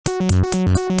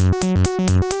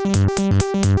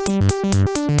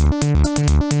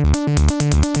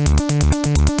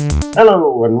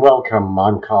Hello and welcome,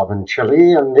 I'm Carbon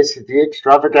Chili and this is the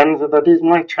extravaganza that is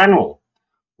my channel,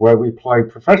 where we play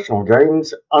professional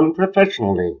games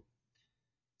unprofessionally.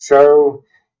 So,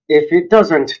 if it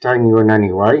does entertain you in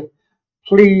any way,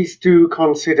 please do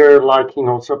consider liking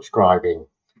or subscribing.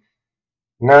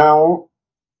 Now,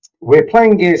 we're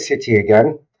playing Gear City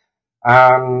again,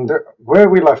 and where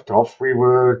we left off,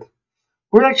 we're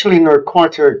actually in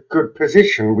quite a good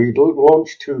position. We'd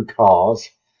launched two cars,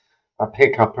 a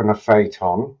pickup and a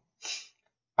phaeton.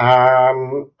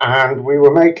 And we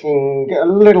were making a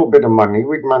little bit of money.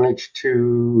 We'd managed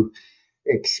to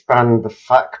expand the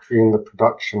factory and the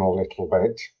production a little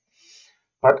bit.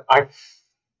 But I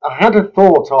had a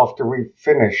thought after we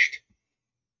finished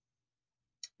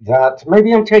that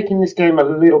maybe I'm taking this game a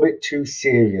little bit too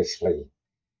seriously.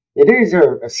 It is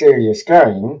a serious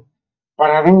game, but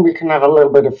I think we can have a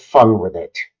little bit of fun with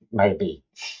it, maybe.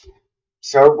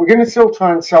 So we're going to still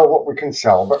try and sell what we can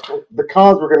sell, but the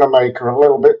cars we're going to make are a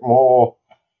little bit more,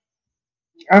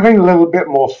 I think, a little bit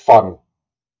more fun.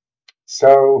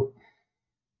 So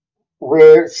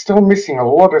we're still missing a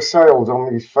lot of sales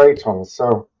on these phaetons.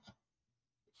 So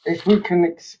if we can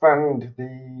expand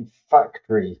the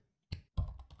factory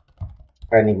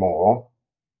anymore,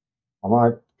 am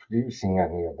I producing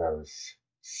any of those?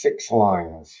 6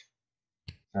 lines,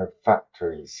 so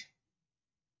factories.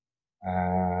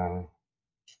 Now,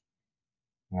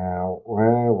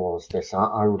 where was this?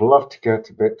 I would love to get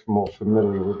a bit more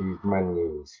familiar with these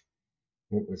menus.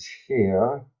 It was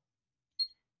here.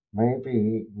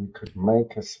 Maybe we could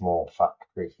make a small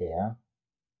factory here.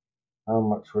 How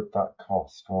much would that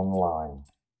cost? 1 line?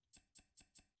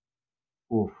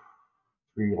 Oof,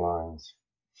 3 lines.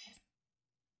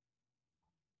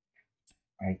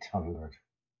 800.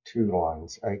 2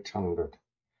 lines, 800.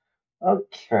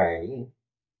 Okay.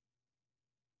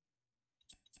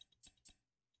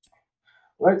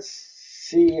 Let's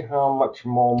see how much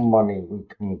more money we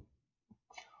can,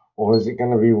 or is it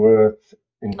going to be worth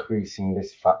increasing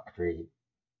this factory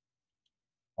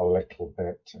a little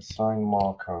bit? Assign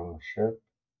mark ownership.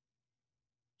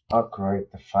 Upgrade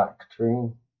the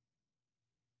factory.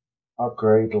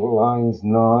 Upgrade lines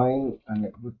 9, and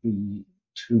it would be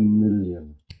 2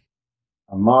 million.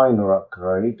 A minor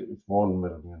upgrade is 1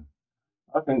 million.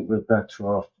 I think we're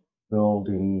better off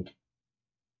building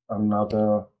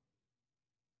another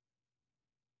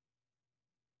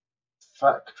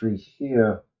factory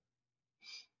here.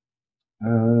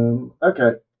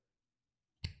 Okay,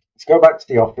 let's go back to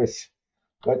the office.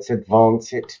 Let's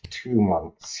advance it 2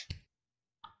 months.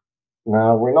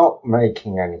 Now, we're not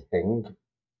making anything.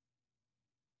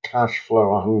 Cash flow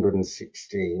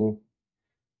 116.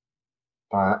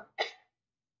 Back.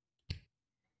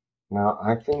 Now,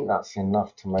 I think that's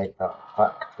enough to make that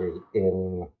factory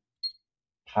in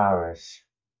Paris.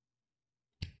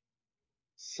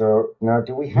 So, now,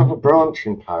 do we have a branch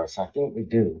in Paris? I think we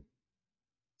do.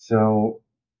 So,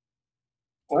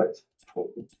 let's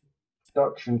put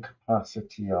production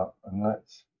capacity up and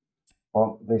let's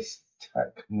bump this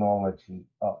technology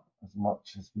up as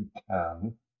much as we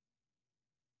can.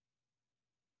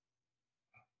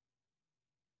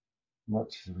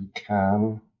 Much as we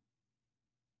can.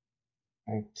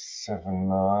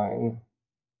 879.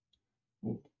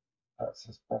 That's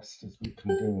as best as we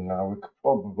can do now. We could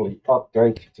probably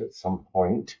update it at some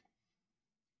point.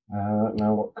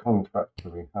 Now, what contract do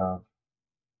we have?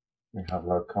 We have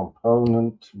no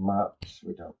component, maps.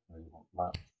 We don't really want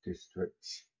maps,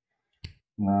 districts.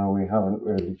 No, we haven't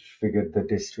really figured the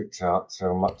districts out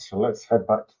so much. So let's head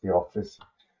back to the office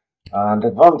and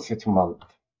advance it a month.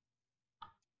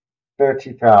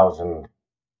 30,000.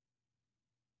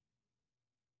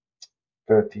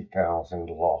 30,000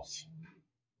 loss.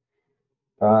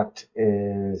 That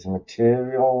is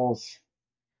materials,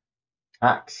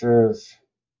 taxes,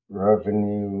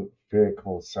 revenue,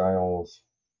 vehicle sales.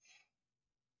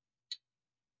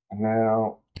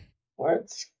 Now,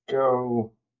 let's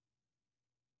go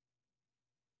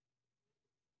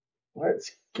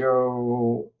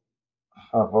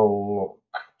have a look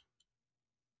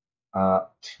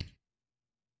at,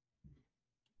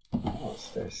 what's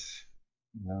this?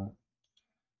 No.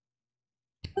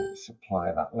 Let's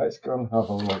apply that. Let's go and have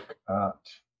a look at,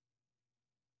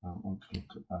 I don't want to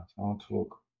look at that. I want to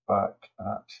look back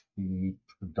at the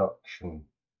production.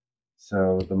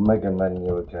 So the mega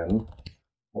menu again.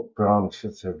 What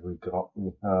branches have we got?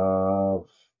 We have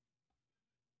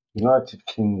United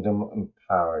Kingdom and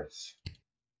Paris.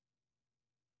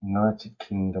 United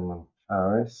Kingdom and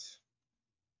Paris.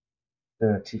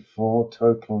 34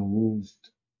 total used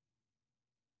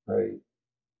pay.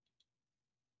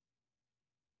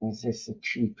 Is this the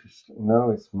cheapest?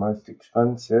 No, it's most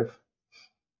expensive.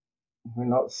 We're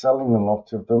not selling a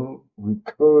lot of them. We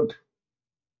could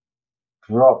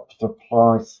drop the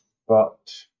price,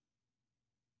 but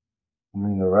I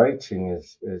mean the rating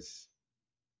is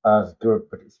as good,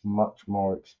 but it's much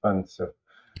more expensive.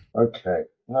 Okay,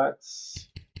 let's.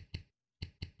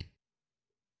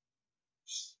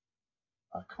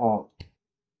 I can't.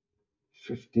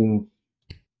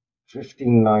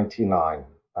 15.99.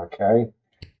 Okay,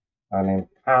 and in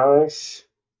Paris,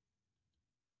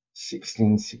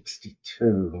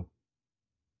 1662.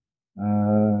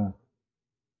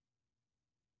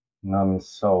 None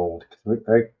sold because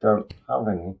they don't have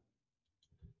any.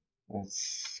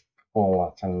 Let's call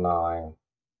that a 9.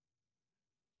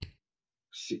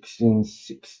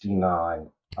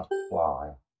 1669.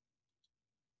 Apply.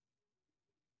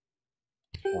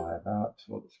 Apply that.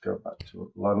 Let's go back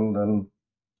to London.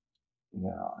 Yeah,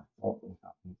 I thought we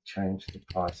hadn't changed the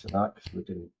price of that because we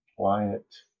didn't apply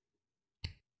it.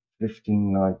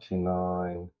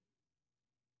 15.99.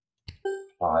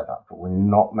 Apply that, but we're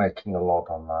not making a lot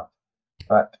on that.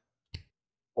 But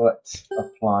let's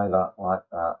apply that like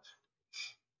that.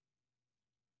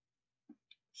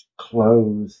 Let's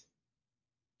close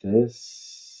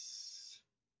this.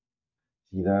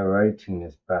 See, their rating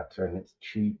is better and it's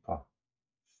cheaper.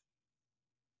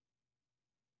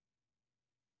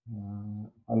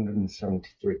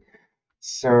 173.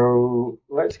 So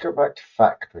let's go back to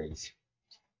factories.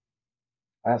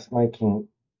 That's making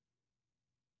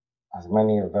as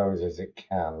many of those as it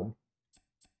can.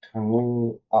 Can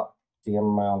we up the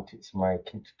amount it's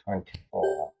making to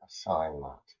 24? Assign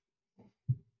that.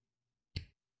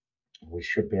 We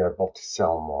should be able to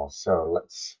sell more. So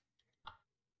let's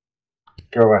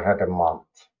go ahead a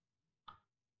month.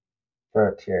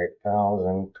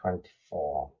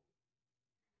 38,024.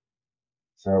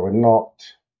 So we're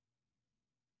not.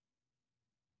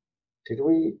 Did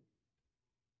we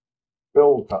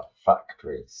build that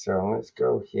factory? So let's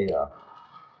go here.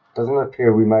 Doesn't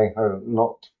appear we may have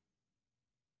not.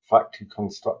 Factory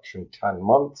construction 10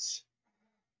 months.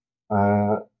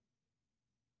 I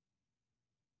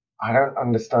don't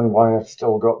understand why I've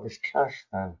still got this cash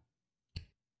then.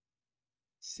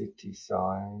 City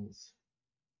size.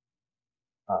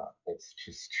 It's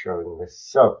just showing this.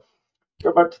 So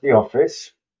go back to the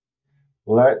office.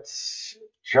 Let's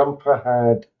jump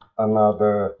ahead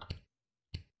another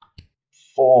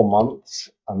 4 months,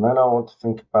 and then I want to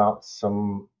think about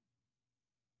some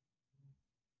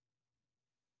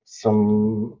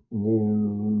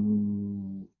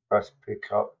new press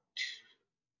pickup.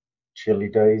 Chilly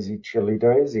daisy.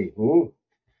 New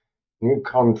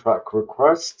contract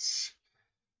requests.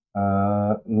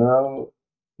 No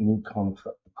new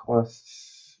contract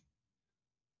requests.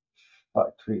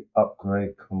 Factory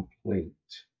upgrade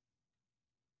complete.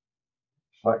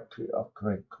 Factory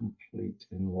upgrade complete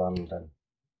in London.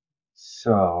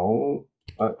 So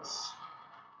let's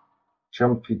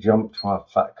jump to our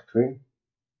factory.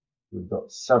 We've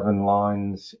got 7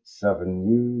 lines, 7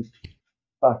 used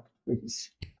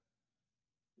factories.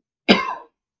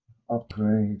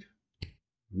 Upgrade,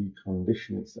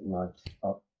 recondition, it's a nice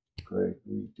upgrade,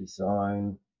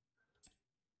 redesign.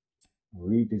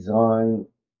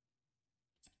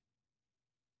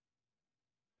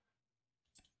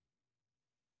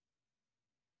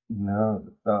 No,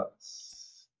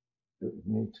 it would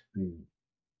need to be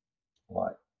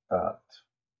like that.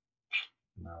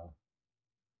 No.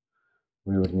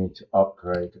 We would need to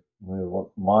upgrade. We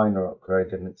want minor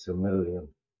upgrade and it's 1 million.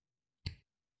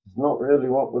 It's not really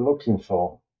what we're looking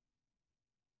for.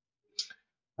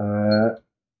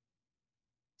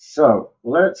 So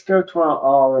let's go to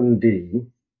our R&D.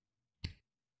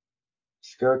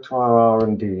 Let's go to our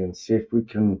R&D and see if we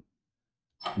can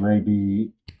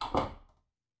maybe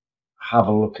have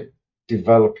a look at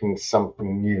developing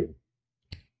something new.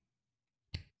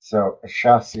 So a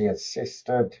chassis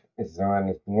assisted. Is there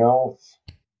anything else?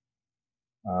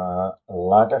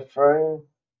 Ladder frame?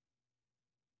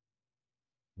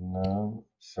 No.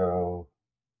 So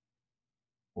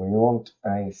we want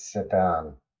a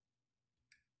sedan.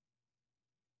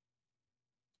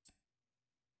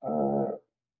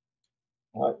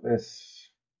 Like this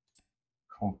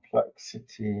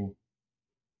complexity.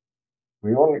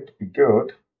 We want it to be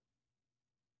good.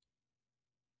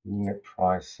 Unit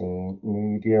pricing,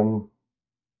 medium.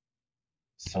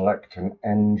 Select an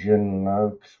engine. No,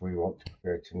 because we want to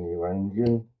create a new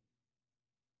engine.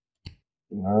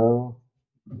 No.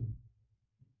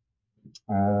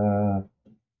 Can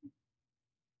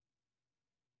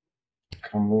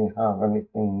we have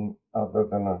anything other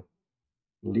than a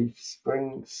leaf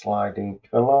spring, sliding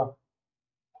pillar,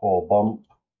 poor bump,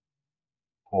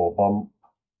 poor bump,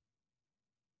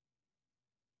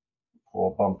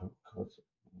 poor bump, because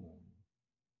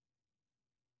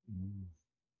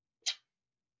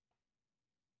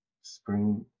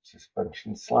spring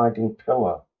suspension, sliding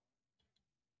pillar.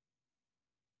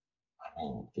 I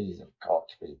mean, these have got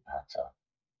to be better.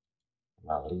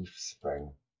 My leaf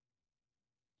spring.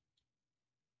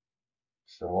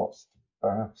 So what's the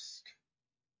best?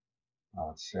 I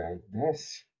would say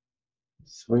this.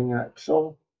 Swing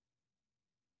axle,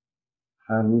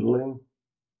 handling,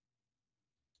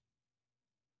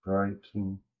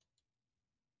 braking.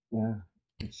 Yeah,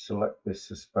 select this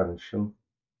suspension.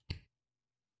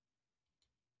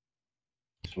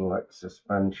 Select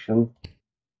suspension.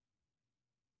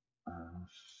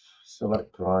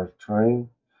 Select drivetrain.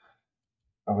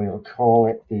 And we'll call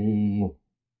it the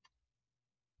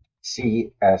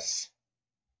CS.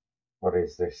 What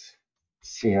is this?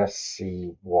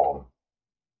 CSC1.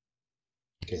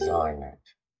 Design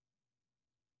it.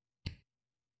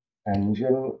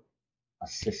 Engine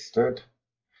assisted.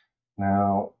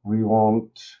 Now we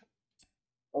want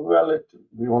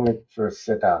we want it for a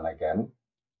sedan again.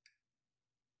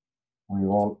 We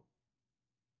want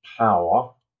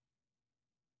power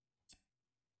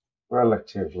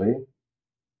relatively.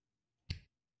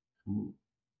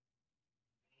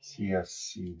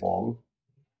 CSC1.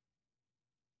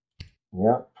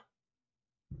 Yep.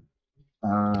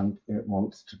 And it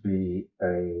wants to be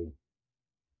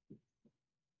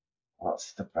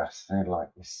what's the best thing,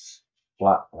 like this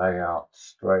flat layout,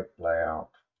 straight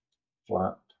layout,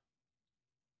 flat,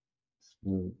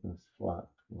 smoothness, flat,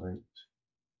 weight,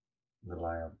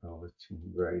 reliability,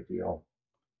 radial.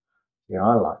 Yeah,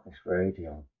 I like this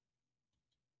radial.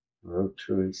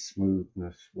 Rotary,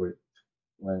 smoothness, width,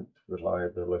 length,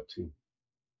 reliability,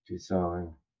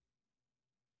 design.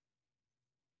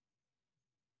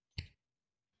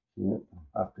 Yeah, I'm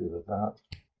happy with that.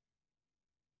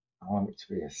 I want it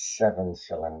to be a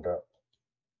 7-cylinder.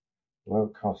 Low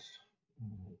cost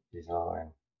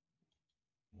design,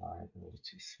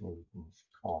 reliability, smoothness,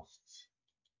 costs,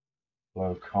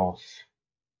 low cost,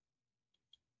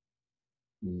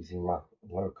 easy math,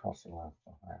 low cost and math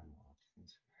for higher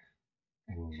margins,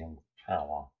 engine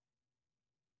power.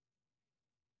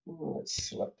 Let's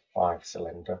select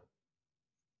 5-cylinder,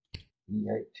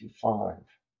 E85.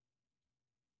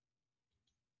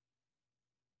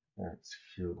 That's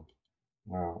fuel.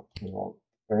 Now we want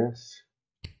this.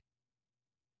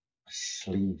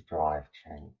 Sleeve drive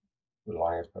chain,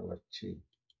 reliability.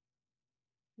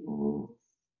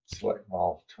 Select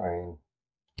valve train.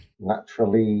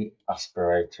 Naturally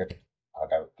aspirated. I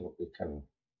don't think we can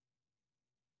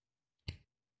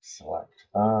select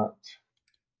that.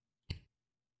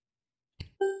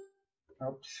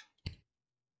 Oops.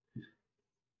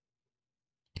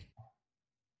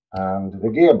 And the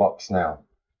gearbox now.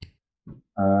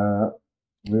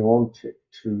 We want it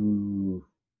to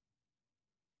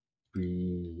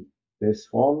be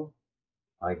this one,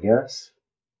 I guess.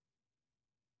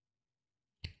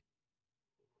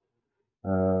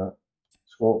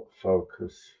 Torque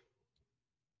focus,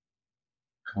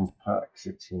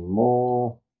 complexity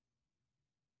more.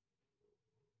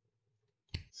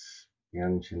 The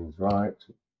engine's right,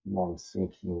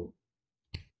 non-sinking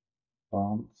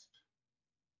advanced.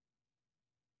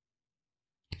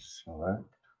 Select.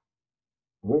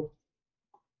 Ooh.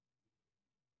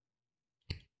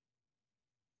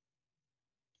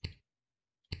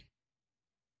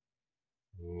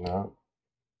 No.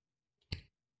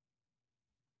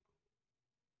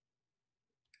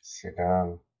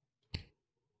 Sedan.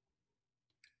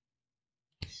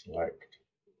 Select.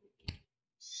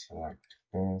 Select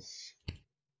this.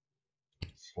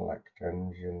 Select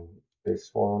engine.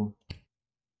 This one.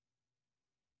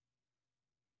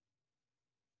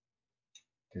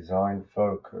 Design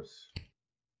focus.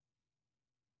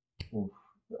 Oof,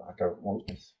 I don't want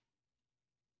this.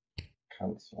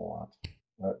 Cancel that.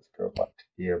 Let's go back to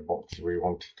gearbox. We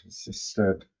want it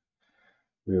assisted.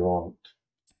 We want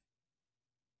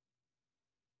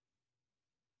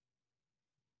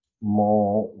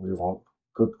more. We want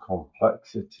good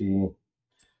complexity.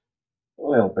 A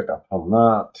little bit up on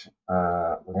that.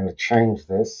 We're going to change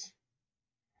this.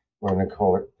 We're going to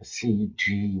call it the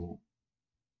CG1.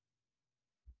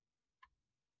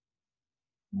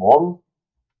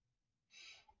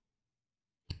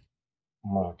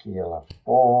 Mark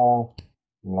ELF4.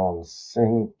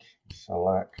 Non-sync.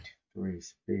 Select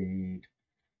 3-speed.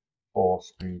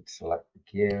 4-speed. Select the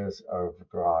gears.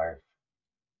 Overdrive.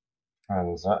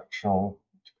 Transactional.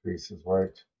 Decreases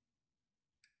weight.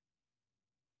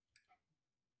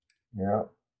 Yeah.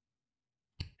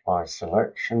 apply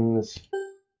selections,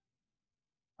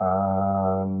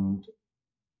 and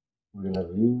we're going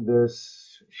to view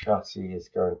this. Chassis is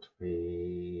going to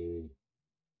be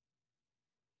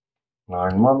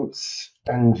 9 months.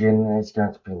 Engine is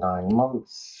going to be 9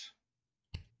 months.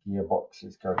 Gearbox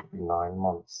is going to be 9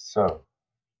 months. So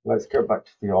let's go back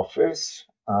to the office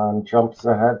and jump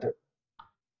ahead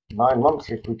 9 months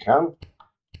if we can.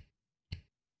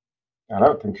 I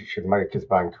don't think it should make us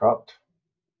bankrupt.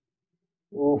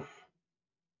 Oof.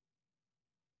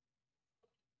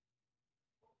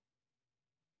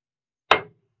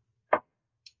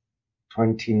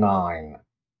 $29.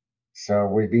 So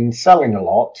we've been selling a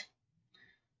lot.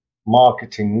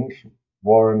 Marketing,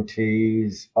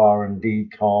 warranties, R&D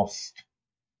cost.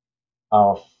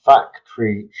 Our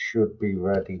factory should be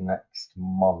ready next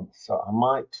month. So I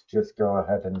might just go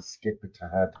ahead and skip it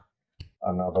ahead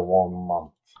another 1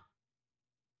 month.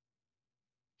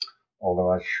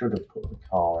 Although I should have put the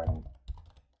car in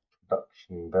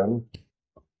production then.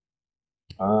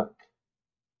 Back.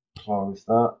 Close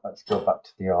that. Let's go back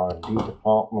to the R&D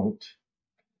department.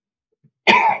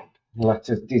 Let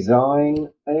us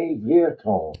design a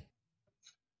vehicle.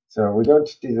 So we're going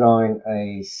to design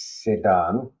a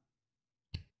sedan.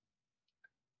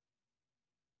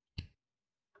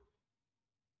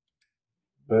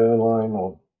 Berline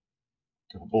or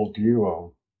double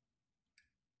duo.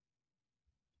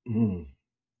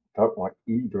 Don't like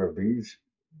either of these.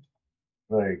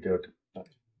 Very good.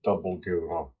 Double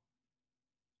duo.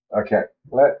 Okay,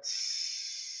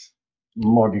 let's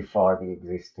modify the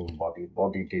existing body.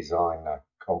 Body design a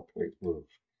complete roof.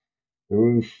 The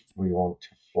roof we want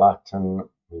to flatten.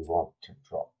 We want to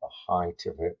drop the height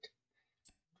of it.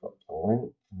 Drop the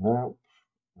length. No.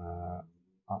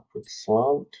 Upward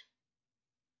slant.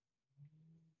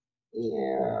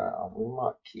 Yeah, we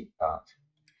might keep that.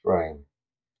 Frame.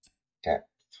 Depth.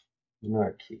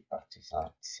 No, keep that as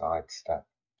that. Side step.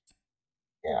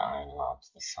 Yeah, I enlarge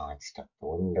the side step. The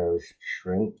windows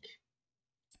shrink.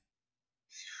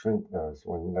 Shrink those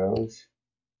windows.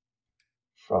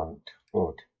 Front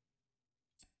hood.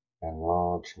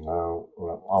 Enlarge. No,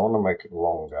 I want to make it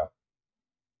longer.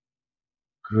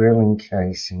 Grill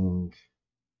encasing.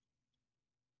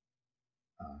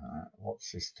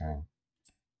 What's this doing?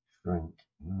 Shrink.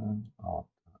 No. Oh,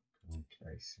 grill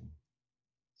encasing.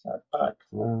 Is that back?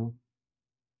 No.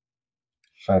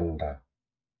 Fender.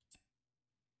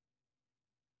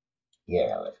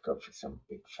 Yeah, let's go for some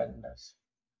big fenders.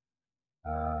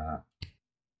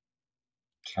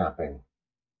 Cabin.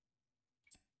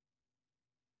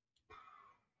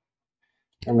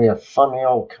 Gonna be a funny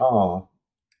old car.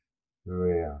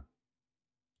 Rear.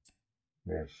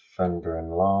 Rear fender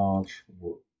enlarge.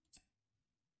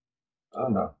 Oh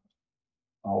no.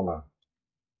 Oh no.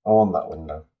 I want that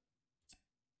window.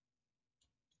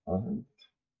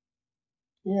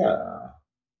 Yeah.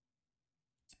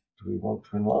 Do we want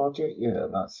to enlarge it? Yeah,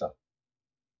 that's a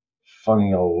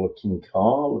funny old looking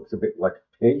car. Looks a bit like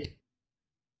a pig.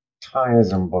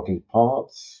 Tires and body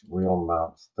parts. Wheel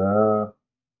mounts there.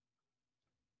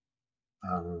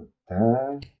 And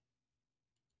there.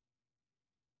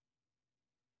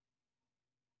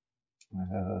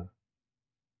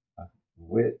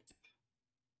 Width.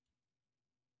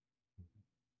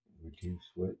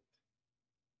 Reduce width.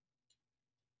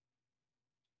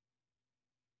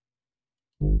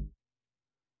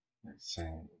 Let's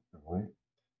say the width.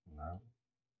 No.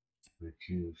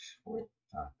 Reduce width.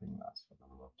 I think that's what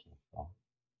I'm looking for.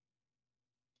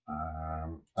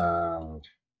 And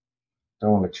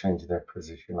don't want to change their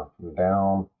position up and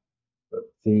down, but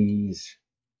these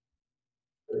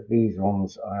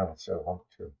ones I also want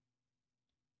to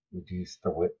reduce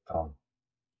the width on.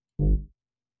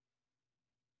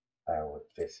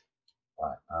 With this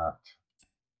like that.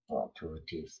 I want to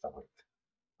reduce the width.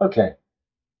 Okay.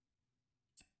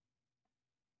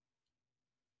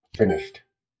 Finished.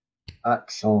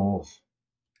 Axles,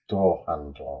 door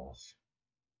handles.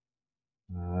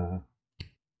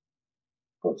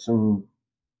 Put some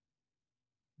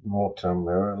mortar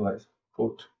mirror. Let's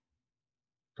put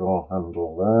door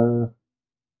handle there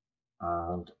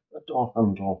and a door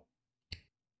handle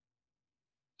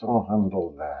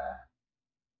there.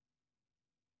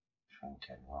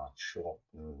 Thinking right,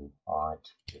 shorten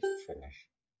height, just finish.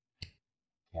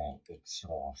 Okay,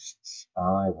 exhausts.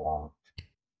 I want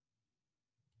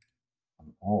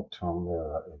an auto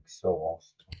mirror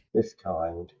exhaust of this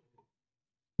kind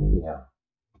here.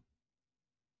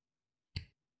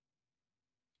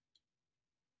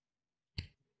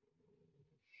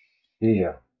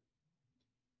 Here.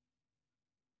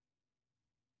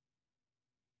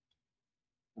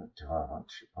 What do I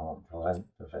want? I want the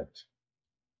length of it.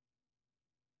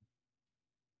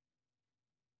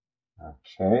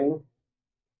 Okay.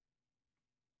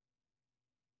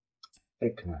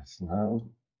 Thickness, no.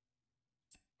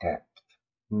 Depth,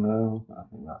 no. I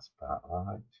think that's about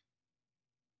right.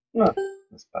 No,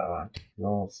 that's about right.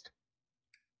 Lost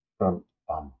front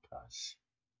bumpers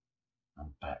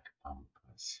and back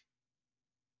bumpers.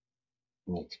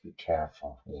 Need to be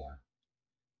careful here.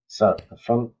 So the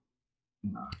front,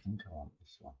 no, I think I want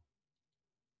this one.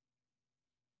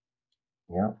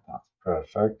 Yeah, that's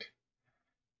perfect.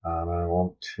 And I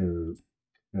want to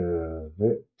curve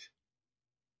it,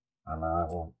 and I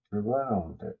want to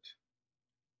round it.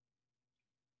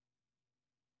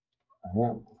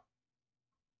 Yeah.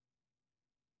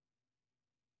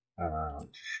 And I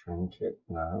want to shrink it,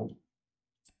 no.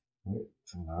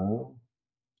 Width, no.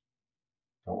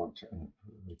 Don't want to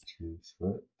reduce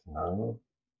width, no.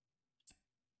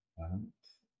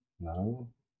 Length, no.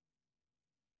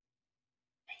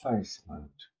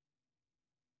 Placement,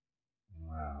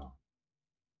 no.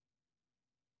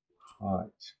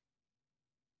 Height,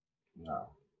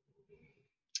 no.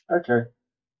 Okay,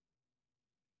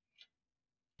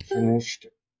 finished.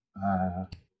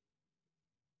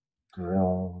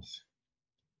 Grills.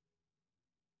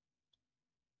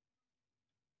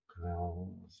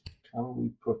 Can we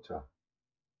put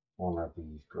one of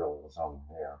these grills on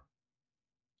here?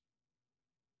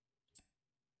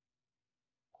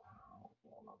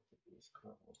 One of these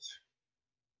grills.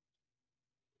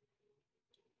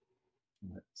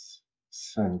 Let's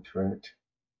center it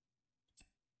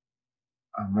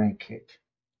and make it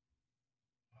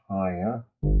higher.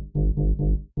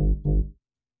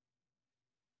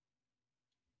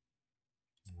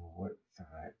 Width of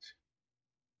it.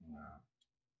 No.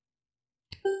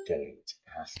 Delete.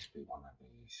 It has to be one of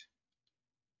these.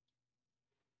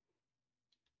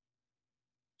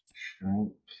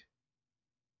 Shrink.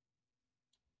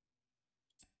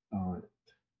 Oh,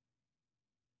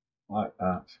 like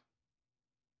that.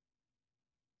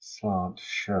 Slant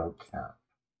show cap.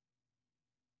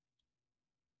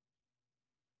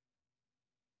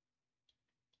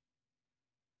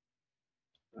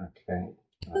 Okay.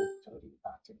 Delete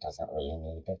that. It doesn't really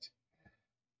need it.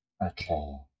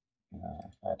 Okay.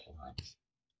 Headlights.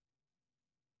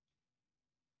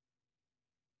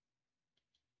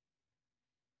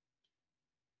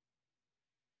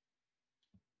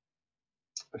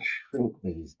 Shrink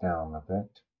these down a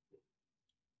bit.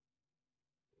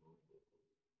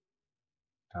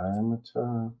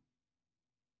 Diameter.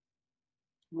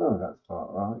 No, that's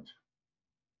not right.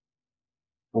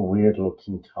 A weird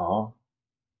looking car.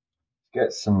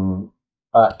 Get some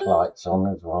backlights on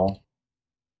as well.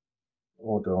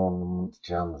 Order ornaments,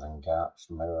 jams and gaps,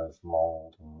 mirrors,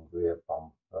 mould and rear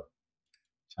bumper,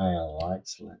 tail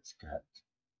lights. Let's get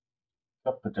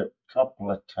a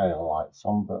couple of tail lights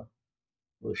on, but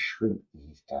we'll shrink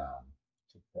these down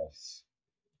to this.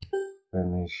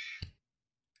 Finish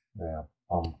rear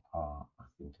bumper. I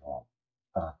think I want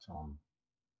that on.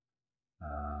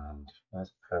 And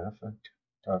that's perfect.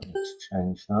 Don't need to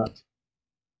change that.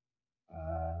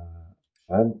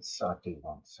 Vents. I do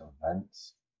want some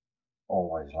vents.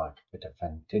 Always like a bit of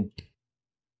venting.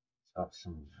 So have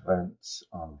some vents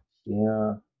on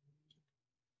here.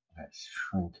 Let's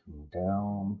shrink them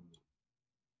down.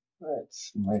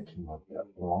 Let's make them a bit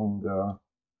longer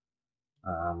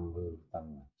and move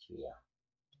them here.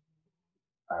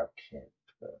 Okay,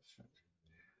 perfect.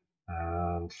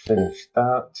 And finish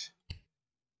that.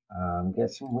 And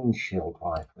get some windshield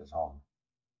wipers on.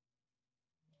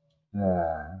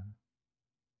 There.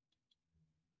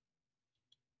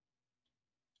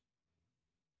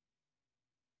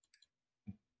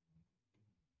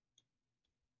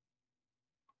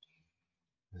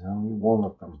 There's only one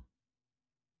of them.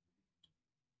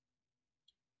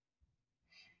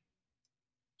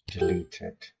 Delete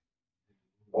it.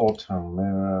 Auto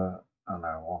mirror, and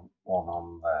I want one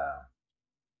on there.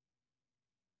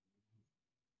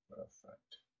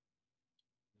 Perfect.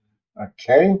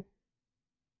 Okay.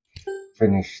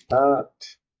 Finish that.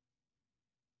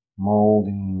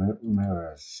 Molding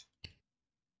mirrors.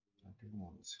 I do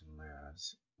want some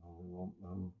mirrors. I want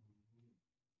them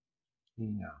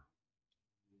here.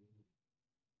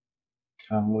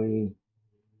 Can we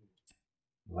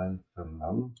lengthen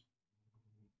them?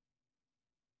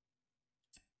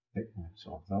 Thickness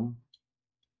of them.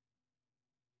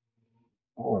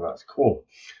 Oh, that's cool.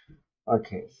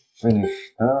 Okay,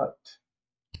 finish that.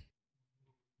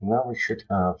 Now we should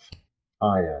have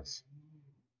tires.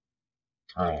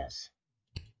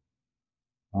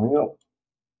 Only got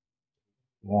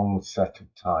one set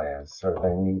of tires, so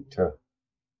they need to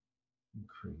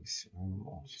increase rim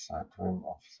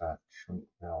offset, shrink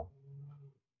wheel,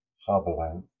 hub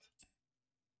length.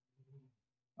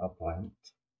 Up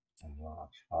length,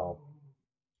 enlarge hub.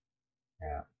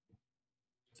 Yeah.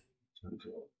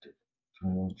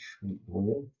 2-inch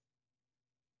wheel.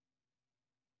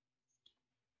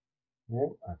 Yeah,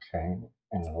 okay.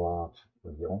 Enlarge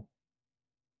wheel.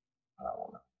 I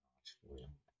want enlarge wheel.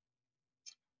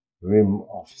 Rim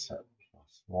offset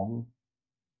 +1.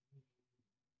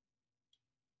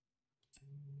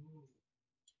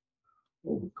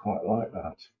 Oh, we quite like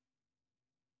that.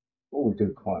 Oh, we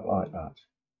do quite like that.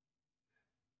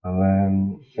 And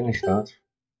then finish that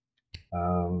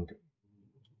and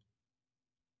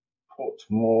put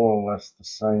more or less the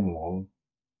same one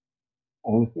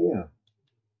on here.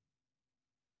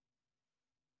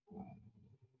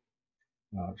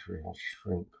 Large wheel,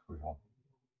 shrink wheel.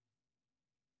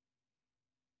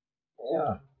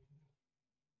 Yeah.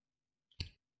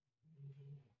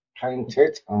 Paint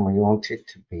it, and we want it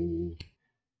to be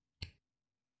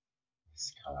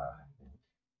this colour, I think.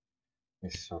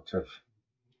 This sort of,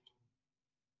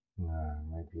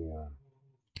 maybe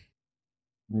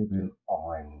an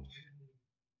orange.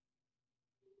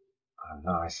 A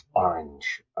nice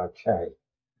orange. Okay.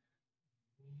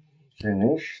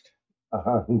 Finished.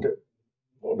 And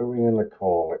what are we going to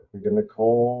call it? We're going to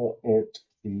call it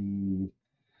the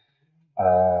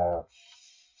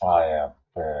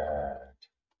Firebird.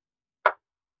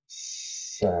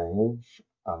 Save.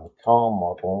 And the car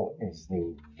model is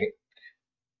the Victory.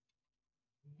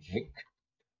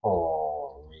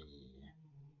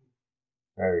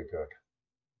 Very good.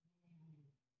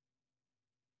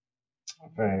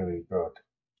 Very good.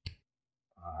 It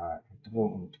doesn't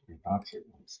want to be that, it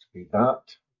wants to be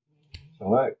that.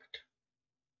 Select.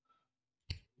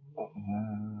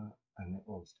 And it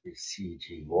wants to be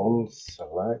CG1.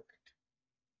 Select.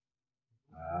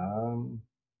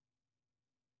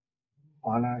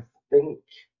 And I think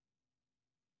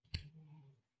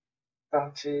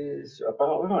that is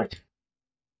about right.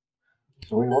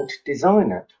 So we want to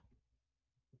design it.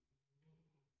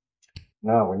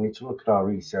 Now we need to look at our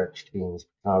research teams.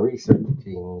 Our research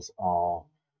teams are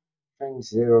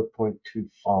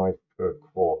 0.25 per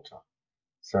quarter.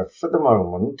 So for the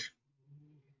moment,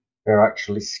 they're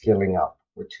actually skilling up,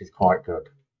 which is quite good.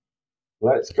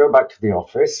 Let's go back to the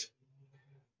office.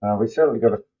 Now we certainly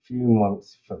got a few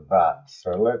months for that.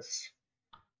 So let's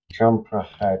jump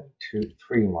ahead to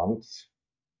 3 months.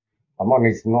 Our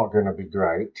money's not going to be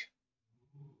great.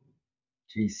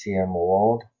 GCM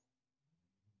award.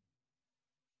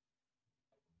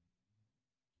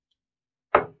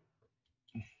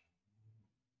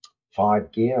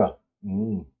 5 gear.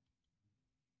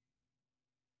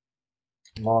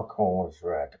 Mark all is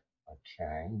red.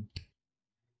 Okay.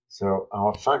 So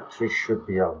our factory should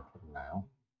be open now.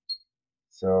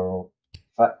 So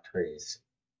factories.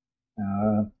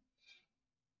 How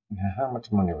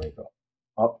much money we got?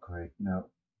 Upgrade. Now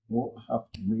we'll have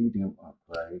medium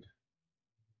upgrade.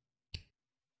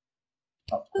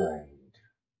 Upgrade.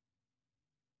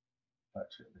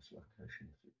 Factory at this location.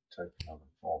 It will take another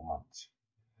 4 months.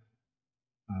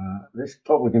 This is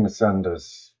probably going to send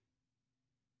us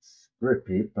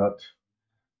grippy, but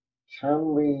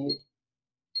can we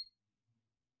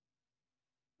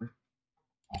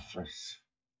office?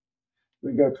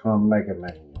 We go to our mega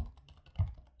menu,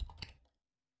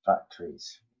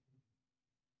 factories.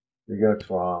 We go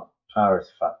to our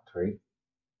Paris factory,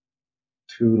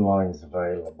 2 lines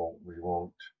available. We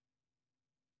want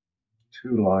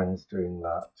 2 lines doing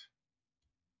that.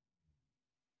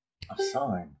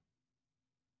 Assign.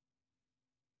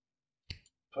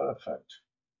 Perfect.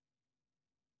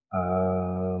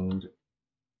 And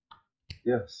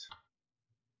yes.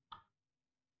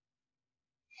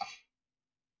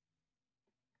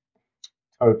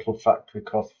 Total factory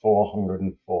cost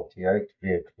 448,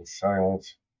 vehicle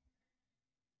sales.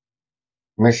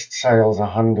 Missed sales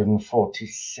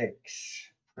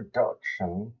 146.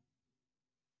 Production.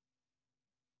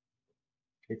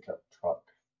 Pickup truck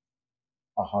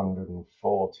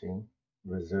 140.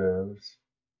 Reserves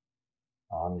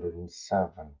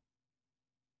 107.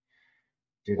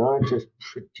 Did I just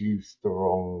produce the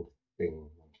wrong thing?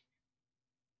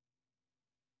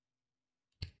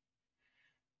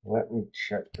 Let me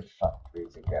check the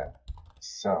factories again.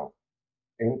 So,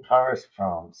 in Paris,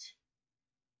 France,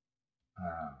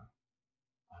 I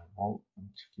want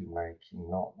them to be making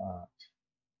not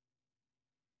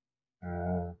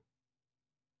that.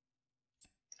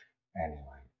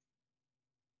 Anyway,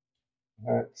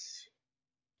 let's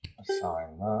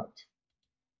assign that,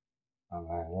 and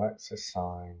then let's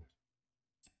assign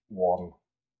 1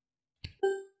 to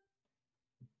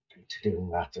doing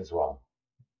that as well.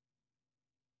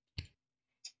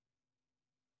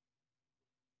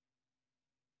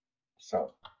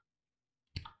 So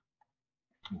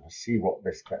Let's see what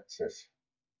this gets us.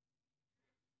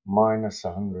 Minus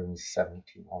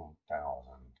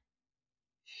 171,000.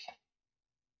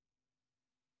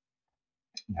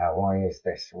 Now, why is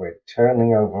this? We're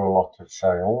turning over a lot of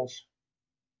sales.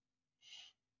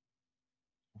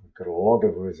 We've got a lot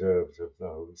of reserves of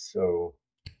those. So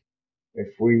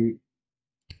if we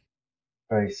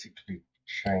basically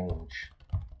change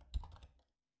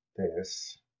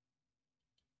this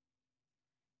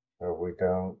so we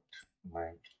don't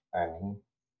make any,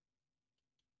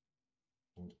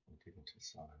 we didn't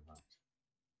assign that,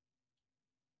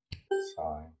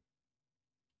 assign.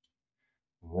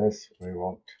 And this we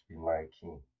want to be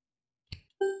making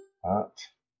that,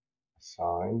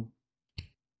 assign,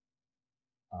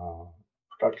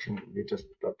 production, just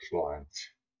production lines.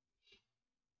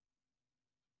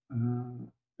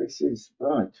 This is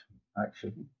right,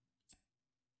 actually,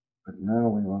 but now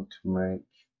we want to make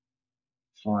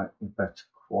slightly better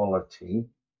quality.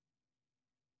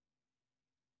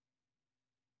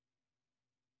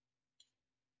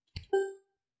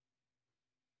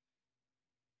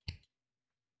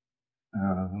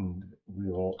 And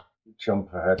we will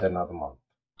jump ahead another month.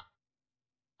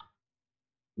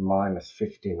 Minus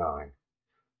 59.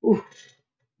 Ooh,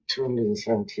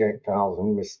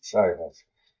 278,000 missed sales.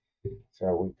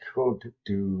 So we could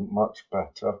do much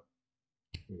better.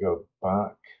 We go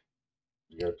back,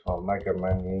 we go to our mega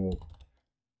menu,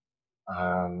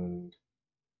 and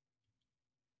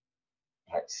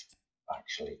let's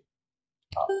actually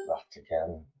up that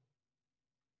again.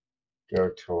 Go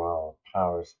to our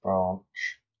Paris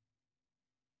branch.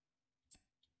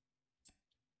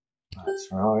 That's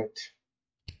right.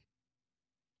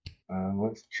 And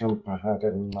let's jump ahead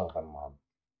another month.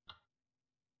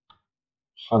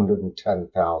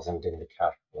 110,000 in the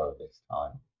cash flow this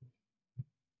time.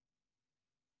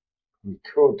 We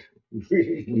could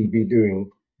really be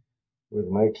doing with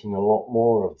making a lot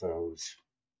more of those.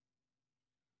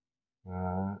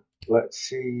 Let's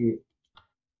see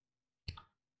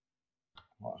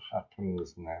what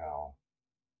happens now.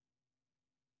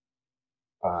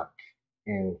 Back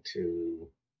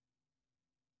into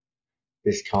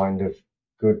this kind of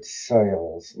good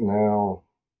sales. Now,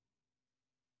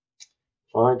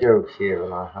 if I go here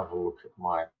and I have a look at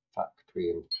my factory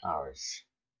in Paris,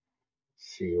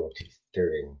 see what it's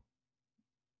doing.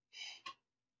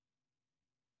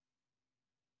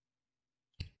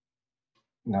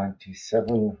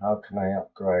 $97, how can I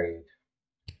upgrade?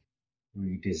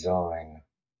 Redesign.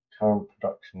 Current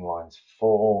production lines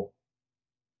 4.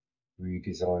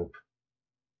 Redesign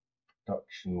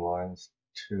production lines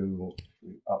 2. If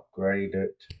we upgrade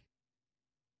it,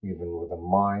 even with a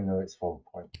minor, it's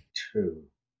 1.2.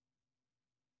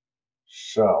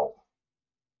 So,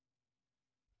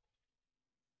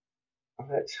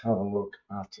 let's have a look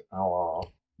at our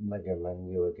mega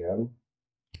menu again.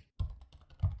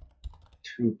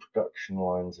 2 production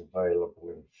lines available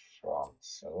in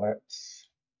France. So let's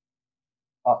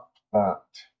up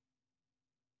that,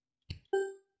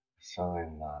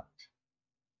 assign that,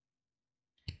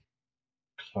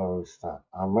 close that.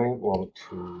 I may want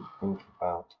to think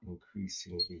about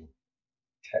increasing the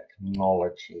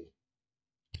technology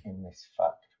in this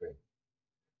factory.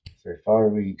 So if I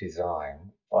redesign,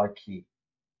 if I keep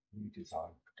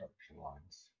redesign production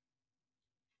lines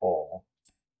 4,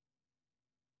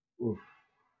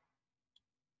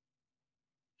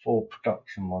 full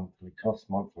production monthly cost,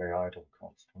 monthly idle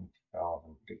cost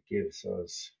 20,000, but it gives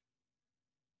us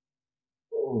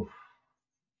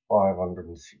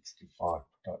 565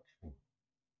 production.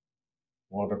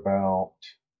 What about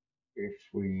if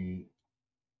we,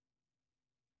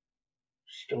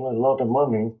 still a lot of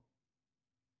money,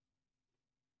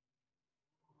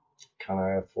 can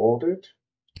I afford it?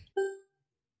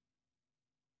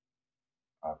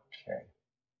 Okay,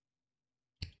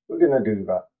 we're gonna do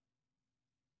that.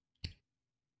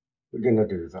 We're gonna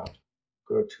do that.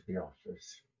 Go to the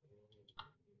office,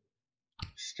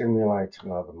 stimulate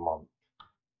another month.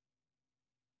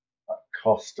 That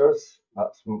cost us,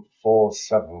 that's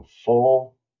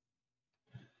 474.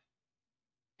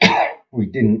 We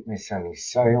didn't miss any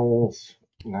sales.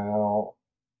 Now,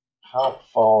 how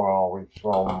far are we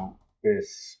from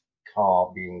this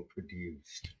car being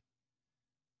produced?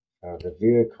 The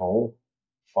vehicle,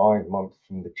 5 months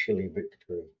from the Chile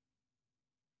victory.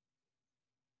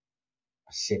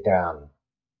 A sedan.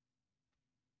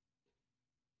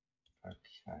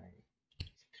 Okay,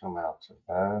 let's come out of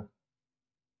there.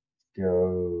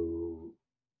 Go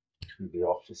to the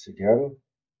office again.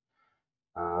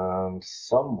 And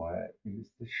somewhere is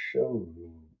the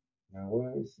showroom. Now,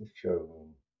 where is the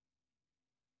showroom?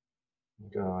 Where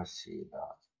do I see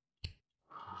that? Is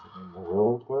it in the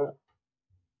world map?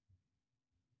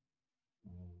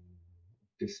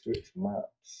 district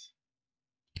maps.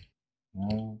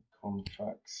 No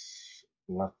contracts,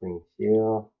 nothing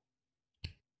here.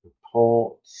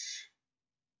 Reports,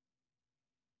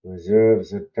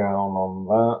 reserves are down on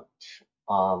that.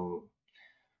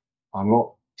 I'm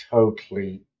not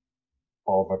totally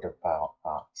bothered about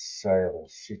that.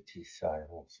 Sales, city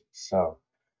sales. So,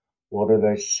 what are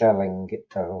they selling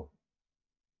though?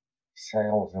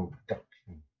 Sales and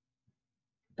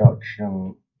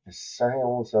production. The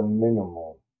sales are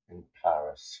minimal in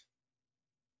Paris.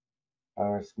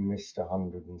 Paris missed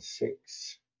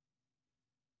 106.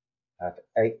 Had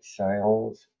 8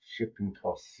 sales. Shipping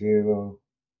cost 0.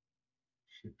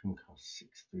 Shipping cost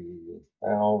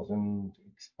 60,000.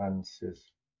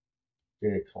 Expenses.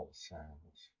 Vehicle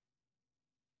sales.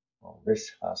 Well,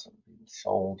 this hasn't been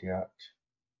sold yet.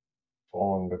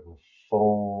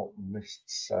 404 missed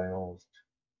sales.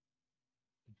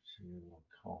 0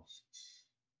 costs.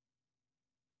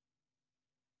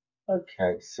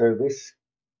 Okay, so this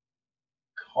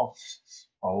costs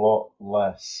a lot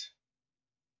less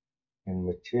in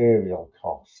material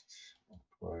costs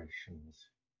operations.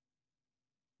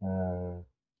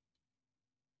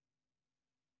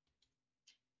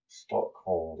 Stock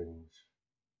holdings.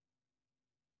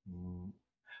 I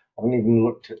haven't even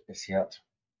looked at this yet.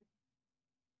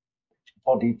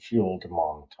 Body fuel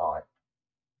demand type.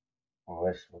 Well,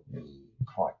 this would be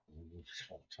quite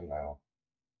useful to know.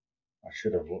 I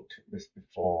should have looked at this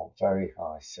before. Very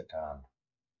high sedan.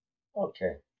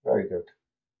 Okay, very good.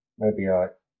 Maybe I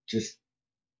just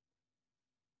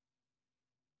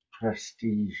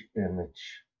prestige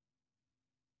image.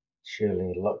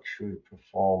 Chilly luxury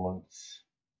performance.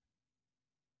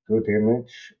 Good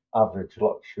image, average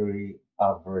luxury,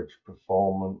 average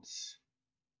performance,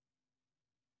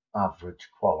 average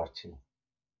quality.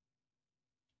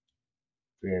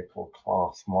 Vehicle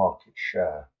class market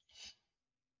share.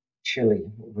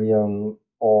 Chile, we own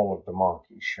all of the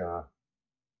market share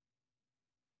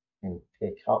in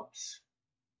pickups.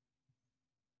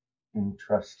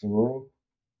 Interestingly,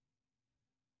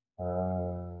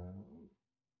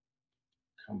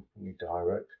 company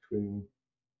directory,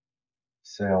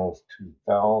 sales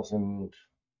 2000,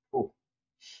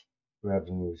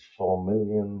 revenues 4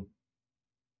 million.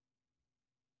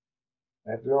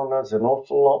 Everyone has an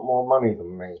awful lot more money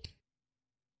than me.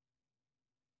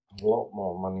 A lot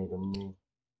more money than me.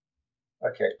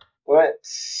 Okay,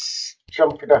 let's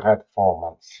jump it ahead 4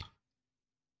 months.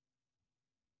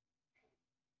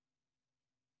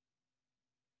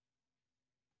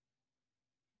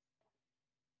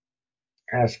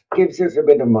 As gives us a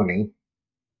bit of money.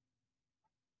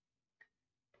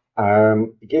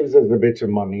 It gives us a bit of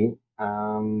money,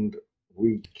 and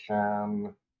we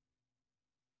can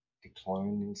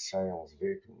decline in sales.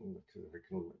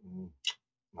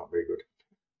 Not very good.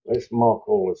 Let's mark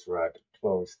all as red.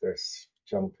 Close this.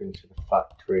 Jump into the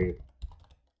factory.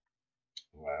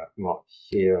 Not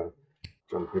here.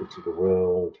 Jump into the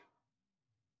world.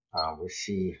 We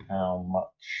see how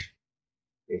much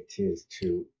it is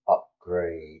to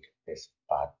upgrade this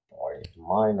bad boy.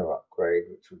 Minor upgrade,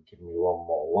 which would give me one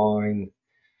more line.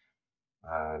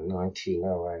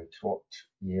 1908, what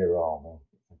year are we?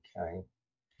 Okay.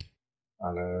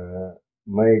 And a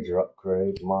major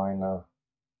upgrade, minor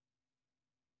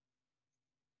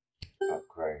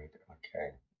upgrade.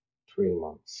 Okay, 3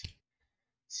 months.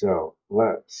 So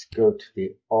let's go to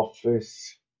the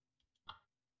office.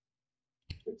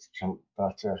 Let's jump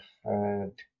that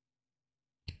ahead.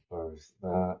 Close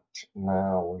that.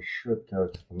 Now we should go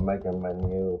to the mega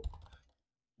menu,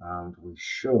 and we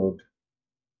should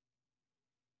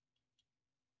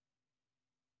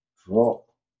drop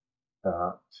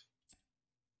that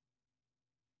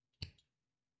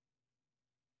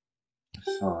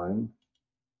assign,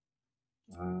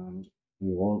 and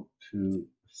we want to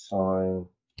assign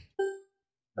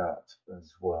that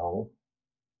as well.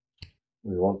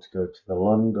 We want to go to the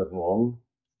London one.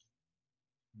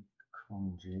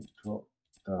 Conjugate, drop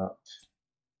that.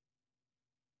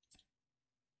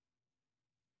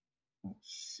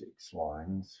 That's 6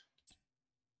 lines.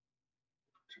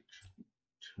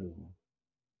 2.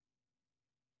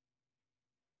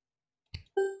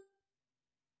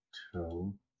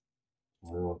 2.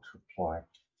 We want to apply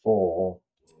 4.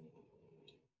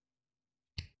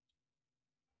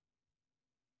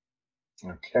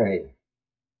 Okay.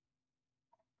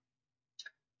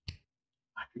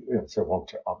 We also want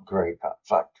to upgrade that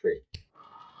factory.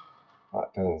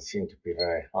 That doesn't seem to be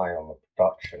very high on the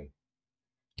production.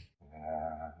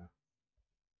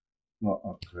 Not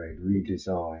upgrade,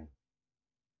 redesign.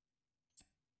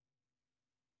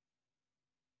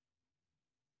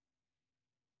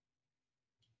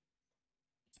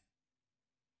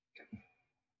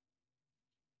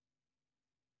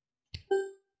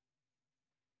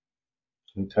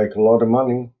 It'll take a lot of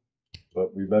money,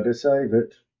 but we better save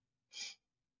it.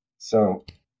 So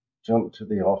jump to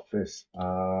the office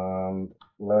and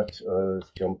let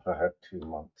us jump ahead 2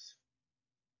 months.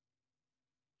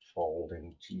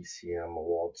 Folding GCM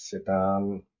Awards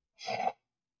Sedan.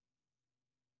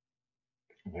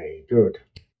 Very good.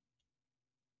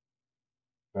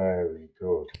 Very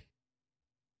good.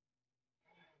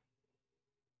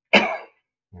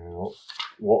 Now,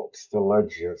 what's the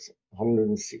ledgers?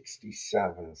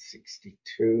 167,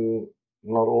 62.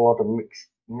 Not a lot of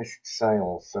missed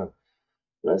sales. So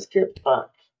let's get back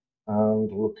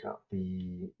and look at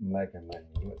the mega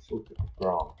menu. Let's look at the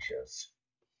branches.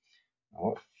 Now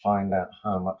let's find out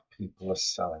how much people are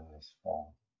selling this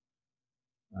for.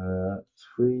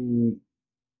 3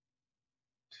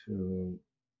 to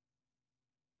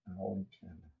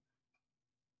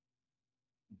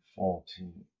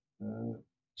 14.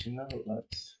 Do you know,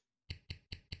 let's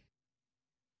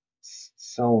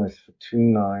sell this for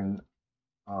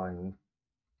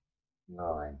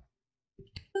 2,999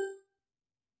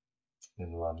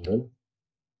 in London.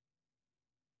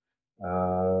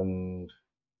 And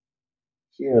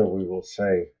here we will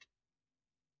say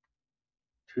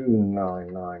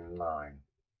 2,999.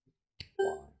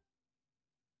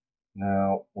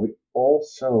 Now we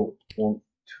also want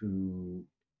to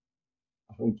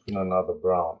open another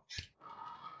branch.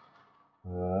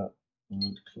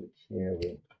 And click here,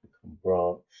 we'll click on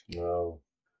branch, no,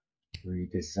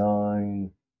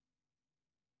 redesign.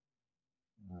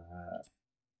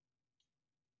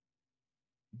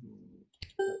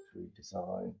 Let's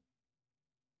redesign.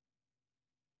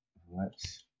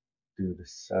 Let's do the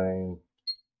same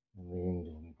in the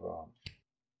England branch.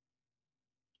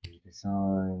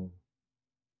 Redesign.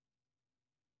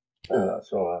 Oh,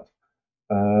 that's all right.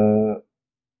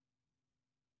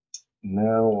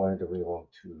 Now where do we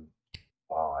want to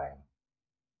buy?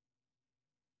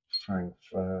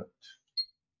 Frankfurt,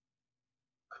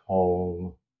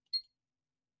 Cologne,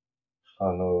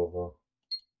 Hanover,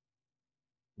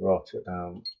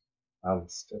 Rotterdam,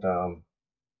 Amsterdam,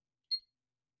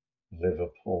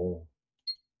 Liverpool,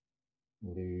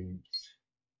 Leeds,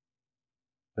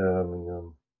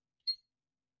 Birmingham,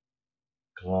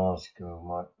 Glasgow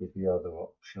might be the other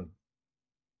option.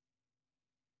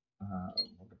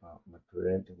 What about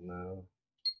Madrid? No.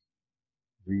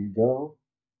 Vigo,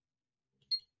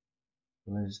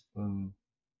 Lisbon,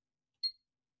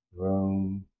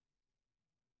 Rome.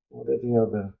 What are the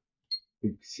other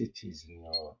big cities in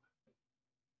Europe?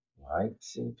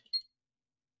 Leipzig,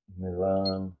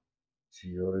 Milan,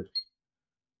 Zurich,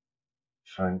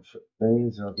 Frankfurt.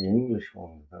 These are the English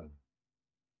ones then.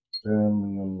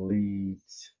 Birmingham,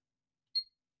 Leeds,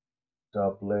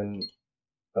 Dublin,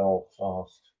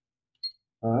 Belfast.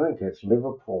 I think it's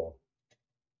Liverpool.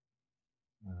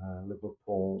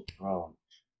 Liverpool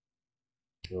branch.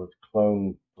 Your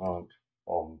clone branch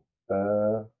from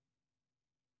there.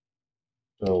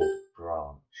 Build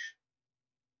branch.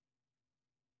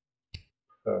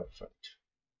 Perfect.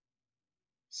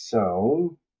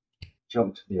 So,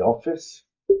 jump to the office.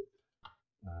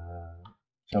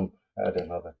 Jump ahead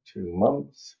another 2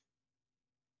 months.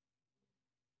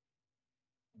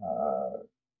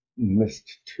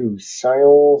 Missed 2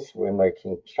 sales. We're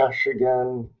making cash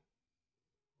again.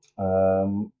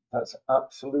 That's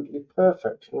absolutely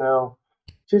perfect. Now,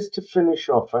 just to finish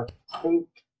off, I think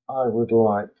I would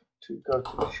like to go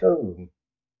to the showroom.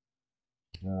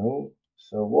 No.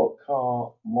 So what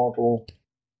car model?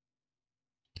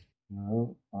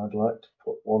 No. I'd like to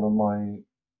put one of my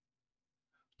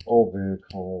old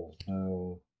vehicles.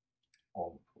 No.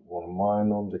 I'll put one of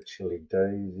mine on the Chili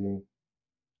Daisy.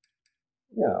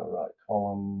 Yeah, right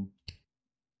column.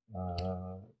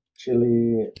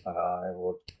 Chili, and I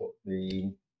would put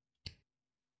the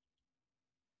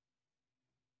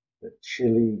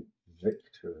Chili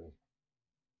Victory.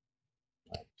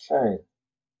 Okay.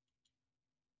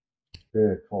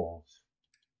 Vehicles.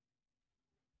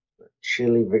 The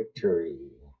Chili Victory.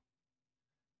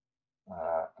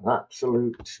 An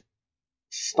absolute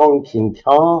stonking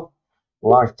car.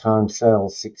 Lifetime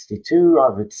sales 62,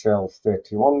 average sales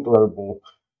 31, global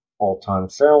all-time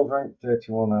sales rank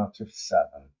 31 out of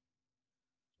 7.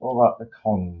 What about the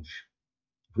Conge?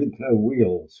 With no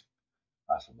wheels.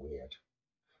 That's weird.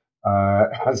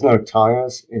 It has no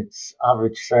tyres. Its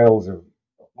average sales of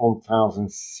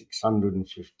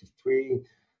 1,653.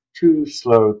 Too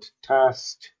slow to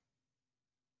test.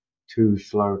 Too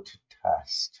slow to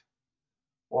test.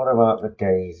 What about the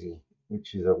Daisy,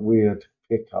 which is a weird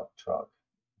pickup truck?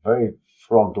 Very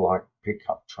frog-like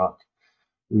pickup truck.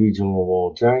 Regional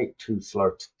Awards 8. Too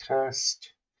slow to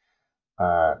test.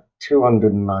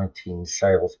 219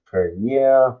 sales per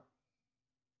year.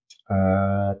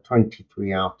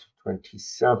 23 out of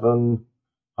 27,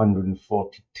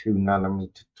 142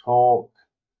 nanometer torque,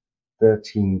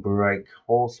 13 brake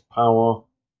horsepower,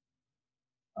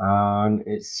 and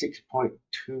it's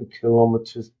 6.2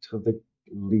 kilometers to the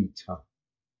litre.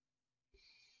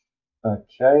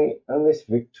 Okay, and this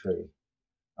Victory,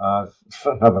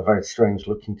 another very strange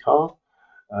looking car,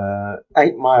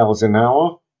 8 miles an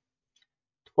hour,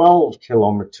 12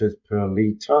 kilometers per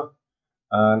litre,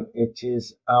 and it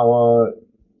is our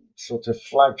sort of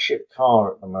flagship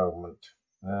car at the moment,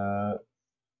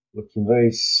 looking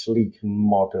very sleek and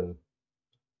modern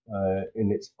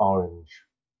in its orange.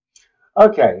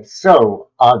 Okay, so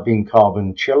I've been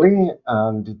Carbon Chili,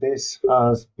 and this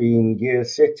has been Gear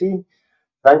City.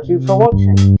 Thank you for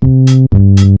watching.